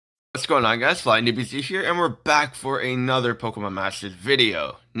going on, guys? FlyNBC here, and we're back for another Pokemon Masters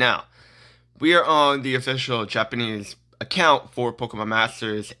video. Now, we are on the official Japanese account for Pokemon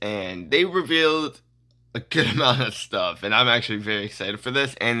Masters, and they revealed a good amount of stuff, and I'm actually very excited for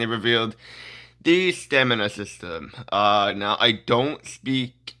this, and they revealed the stamina system. Now, I don't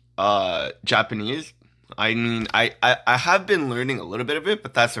speak Japanese. I mean, I have been learning a little bit of it,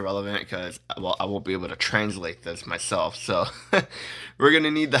 but that's irrelevant because, well, I won't be able to translate this myself. So we're going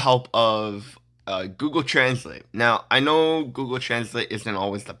to need the help of Google Translate. Now, I know Google Translate isn't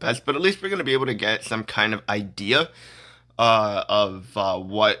always the best, but at least we're going to be able to get some kind of idea of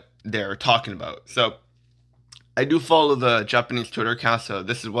what they're talking about. So I do follow the Japanese Twitter account, so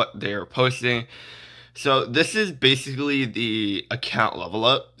this is what they're posting. So this is basically the account level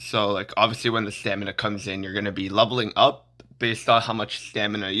up. So like obviously when the stamina comes in, you're going to be leveling up based on how much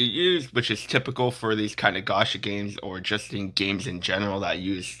stamina you use, which is typical for these kind of gacha games or just in games in general that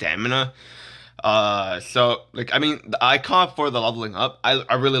use stamina. So like, I mean, the icon for the leveling up,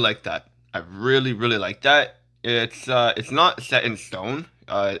 I really like that. I really like that. It's not set in stone,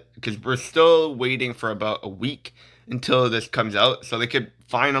 because we're still waiting for about a week until this comes out, so they could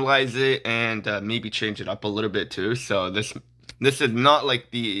finalize it and maybe change it up a little bit too. So this is not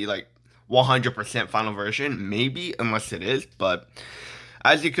like the 100% final version, maybe, unless it is. But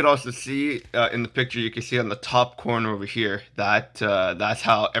as you could also see in the picture, you can see on the top corner over here that that's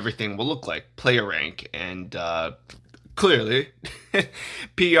how everything will look like, player rank, and clearly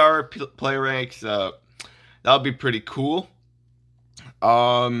player ranks. That would be pretty cool.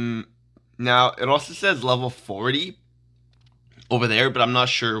 Now it also says level 40 over there, but I'm not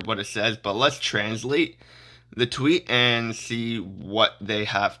sure what it says. But let's translate the tweet and see what they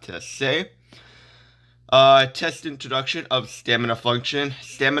have to say. Test introduction of stamina function.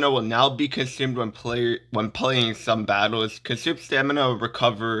 Stamina will now be consumed when playing some battles. Consumed stamina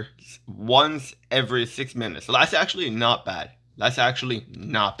recovers once every 6 minutes. So that's actually not bad. That's actually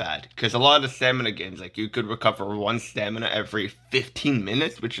not bad, because a lot of the stamina games, like, you could recover one stamina every 15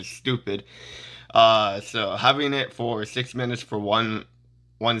 minutes, which is stupid. So having it for 6 minutes for one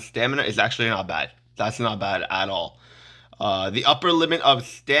stamina is actually not bad. That's not bad at all. The upper limit of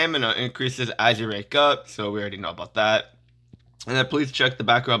stamina increases as you rank up, so we already know about that. And then please check the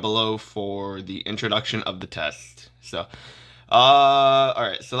background below for the introduction of the test. So,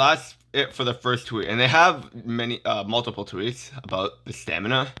 alright, so that's it for the first tweet, and they have multiple tweets about the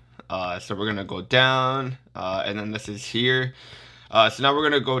stamina. So we're gonna go down, and then this is here. So now we're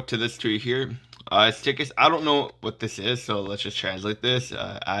gonna go to this tweet here. Tickets. I don't know what this is, so let's just translate this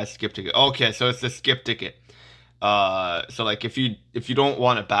as skip ticket. Okay, so it's the skip ticket. So like if you don't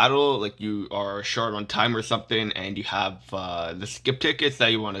want to battle, like you are short on time or something, and you have the skip tickets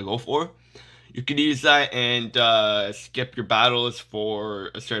that you want to go for, you can use that and skip your battles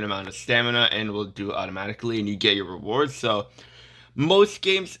for a certain amount of stamina, and it will do it automatically, and you get your rewards. So most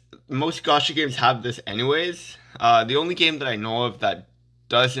gacha games have this anyways. The only game that I know of that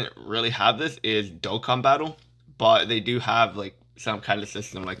doesn't really have this is Dokkan Battle, but they do have like some kind of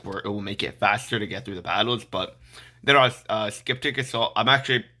system like where it will make it faster to get through the battles. But there are skip tickets, so I'm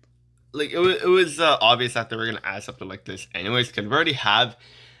actually like, it was obvious that they were gonna add something like this anyways, because we already have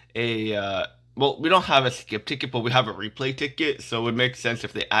a well, we don't have a skip ticket, but we have a replay ticket, so it would make sense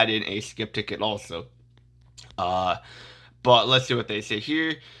if they add in a skip ticket also. But let's see what they say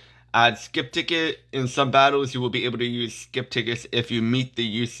here. Add skip ticket. In some battles, you will be able to use skip tickets if you meet the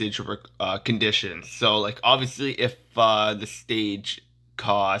usage conditions. So, like, obviously, if the stage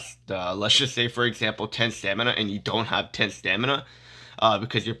cost, let's just say, for example, 10 stamina, and you don't have 10 stamina,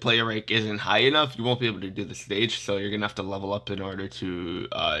 because your player rank isn't high enough, you won't be able to do the stage. So you're gonna have to level up in order to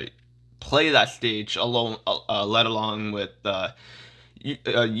play that stage alone, let along with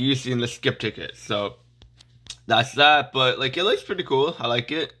using the skip ticket. So that's that. But like, it looks pretty cool. I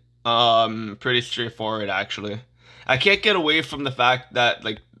like it. Pretty straightforward, actually. I can't get away from the fact that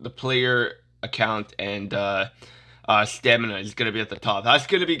like the player account and stamina is gonna be at the top. That's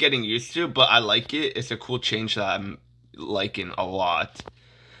gonna be getting used to, but I like it. It's a cool change that I'm liking a lot.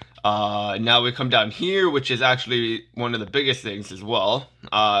 Now we come down here, which is actually one of the biggest things as well.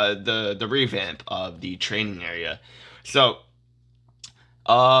 The revamp of the training area. So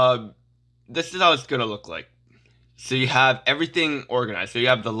this is how it's gonna look like. So you have everything organized. So you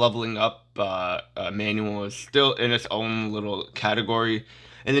have the leveling up manual is still in its own little category.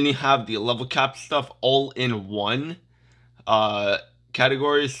 And then you have the level cap stuff all in one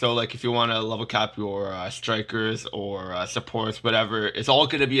category. So like if you want to level cap your strikers or supports, whatever, it's all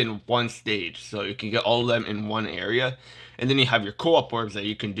going to be in one stage. So you can get all of them in one area. And then you have your co-op orbs that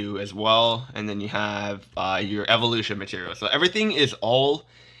you can do as well. And then you have your evolution material. So everything is all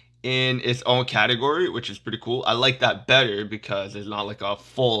in its own category, which is pretty cool. I like that better because it's not like a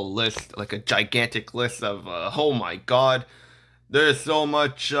full list, like a gigantic list of, oh my god, there's so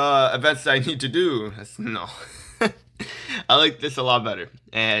much events that I need to do. No. I like this a lot better.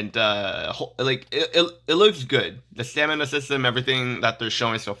 And like it looks good. The stamina system, everything that they're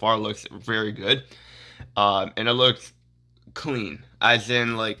showing so far looks very good. And it looks clean. As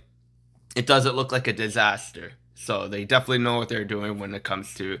in like it doesn't look like a disaster. So they definitely know what they're doing when it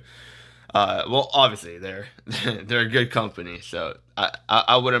comes to well, obviously they're a good company, so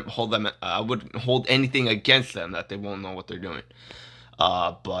I wouldn't hold them. I wouldn't hold anything against them that they won't know what they're doing.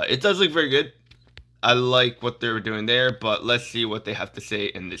 But it does look very good. I like what they're doing there, but let's see what they have to say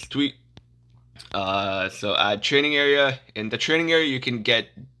in this tweet. So add training area. In the training area, you can get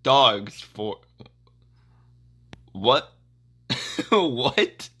dogs for what?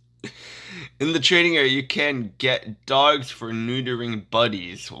 What? In the training area, you can get dogs for neutering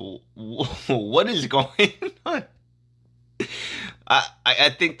buddies. What is going on?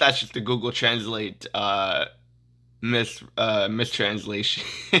 I think that's just a Google Translate mistranslation.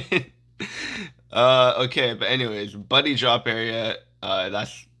 Okay, but anyways, buddy drop area.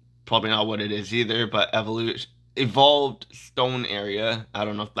 That's probably not what it is either. But evolved stone area. I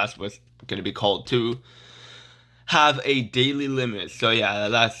don't know if that's what's gonna be called too. Have a daily limit. So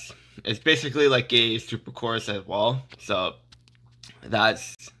yeah, it's basically like a super course as well. So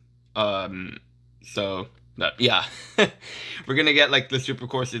that's so yeah. We're gonna get like the super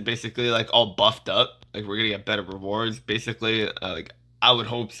course is basically like all buffed up. Like we're gonna get better rewards basically. Like I would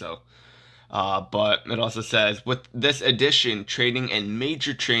hope so. But it also says with this edition, training and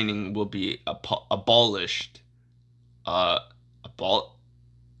major training will be abolished. Abol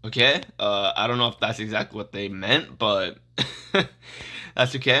Okay. I don't know if that's exactly what they meant, but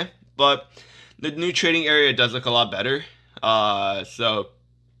that's okay. But the new trading area does look a lot better. So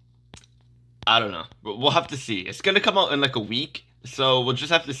I don't know. We'll have to see. It's gonna come out in like a week, so we'll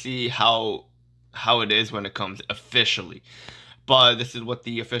just have to see how it is when it comes officially. But this is what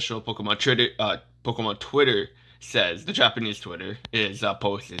the official Pokemon Twitter says. The Japanese Twitter is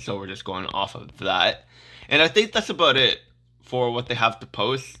posted, so we're just going off of that. And I think that's about it for what they have to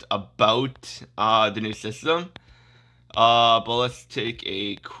post about the new system. But let's take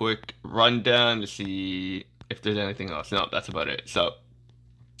a quick rundown to see if there's anything else. No, that's about it. So,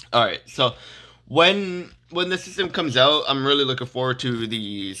 all right. So, when the system comes out, I'm really looking forward to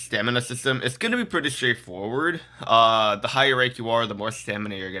the stamina system. It's gonna be pretty straightforward. The higher rank you are, the more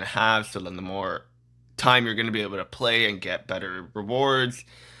stamina you're gonna have. So then, the more time you're gonna be able to play and get better rewards.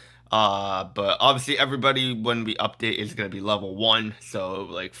 But obviously everybody when we update is gonna be level 1. So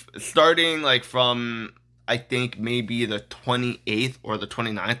like starting like from I think maybe the 28th or the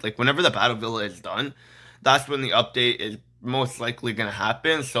 29th, like whenever the battle villa is done, that's when the update is most likely gonna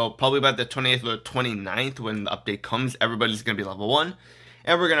happen. So probably about the 28th or 29th when the update comes, everybody's gonna be level 1,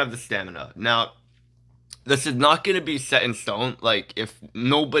 and we're gonna have the stamina. Now, this is not going to be set in stone. Like, if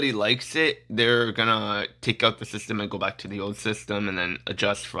nobody likes it, they're going to take out the system and go back to the old system and then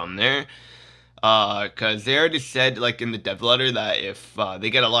adjust from there. Because they already said, like, in the dev letter that if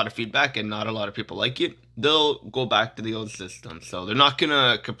they get a lot of feedback and not a lot of people like it, they'll go back to the old system. So they're not going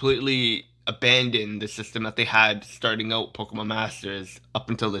to completely abandon the system that they had starting out Pokemon Masters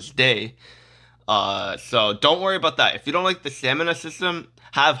up until this day. So don't worry about that. If you don't like the stamina system,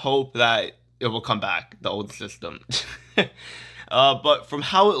 have hope that it will come back, the old system. But from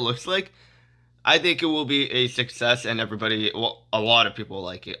how it looks like, I think it will be a success and everybody, well, a lot of people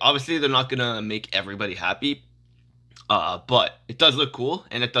like it. Obviously, they're not going to make everybody happy, but it does look cool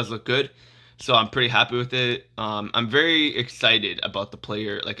and it does look good. So I'm pretty happy with it. I'm very excited about the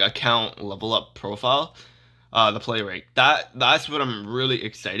player, like account level up profile, the player rank. That's what I'm really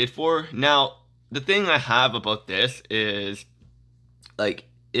excited for. Now, the thing I have about this is, like,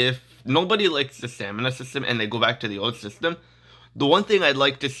 if nobody likes the stamina system and they go back to the old system, the one thing I'd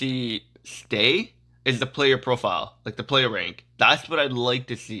like to see stay is the player profile, like the player rank. That's what I'd like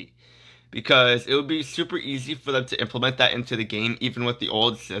to see, because it would be super easy for them to implement that into the game, even with the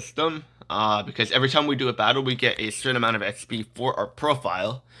old system. Because every time we do a battle, we get a certain amount of XP for our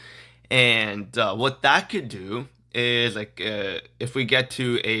profile, and what that could do is like if we get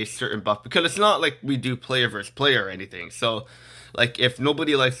to a certain buff, because it's not like we do player versus player or anything. So like if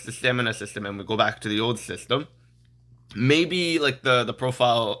nobody likes the stamina system and we go back to the old system, maybe like the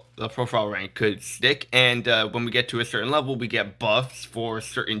profile rank could stick, and when we get to a certain level, we get buffs for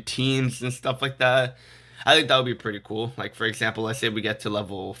certain teams and stuff like that. I think that would be pretty cool. Like for example, let's say we get to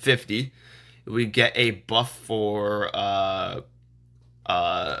level 50, we get a buff for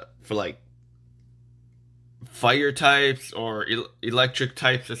like fire types or electric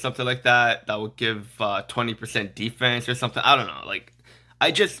types or something like that. That would give 20% defense or something. I don't know. Like,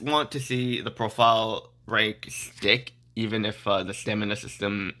 I just want to see the profile rank stick, even if the stamina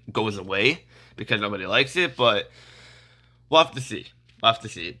system goes away because nobody likes it. But we'll have to see. We'll have to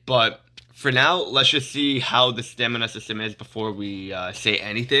see. But for now, let's just see how the stamina system is before we say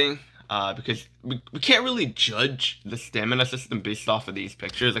anything. Because we can't really judge the stamina system based off of these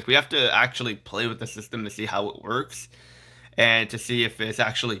pictures. Like, we have to actually play with the system to see how it works and to see if it's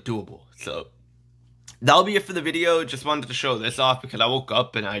actually doable. So that'll be it for the video. Just wanted to show this off because I woke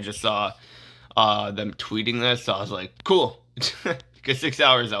up and I just saw them tweeting this. So I was like, cool. Because 6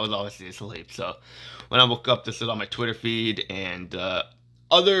 hours I was obviously asleep. So when I woke up, this is on my Twitter feed, and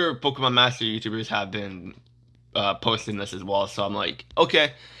other Pokemon Master YouTubers have been posting this as well. So I'm like,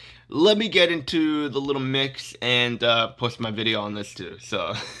 okay, let me get into the little mix and post my video on this too.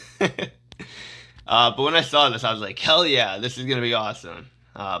 So, but when I saw this, I was like, hell yeah, this is gonna be awesome.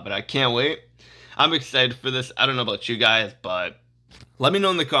 But I can't wait. I'm excited for this. I don't know about you guys, but let me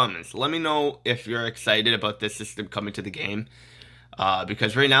know in the comments. Let me know if you're excited about this system coming to the game.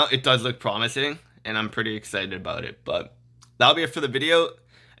 Because right now it does look promising, and I'm pretty excited about it. But that'll be it for the video,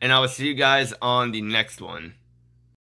 and I will see you guys on the next one.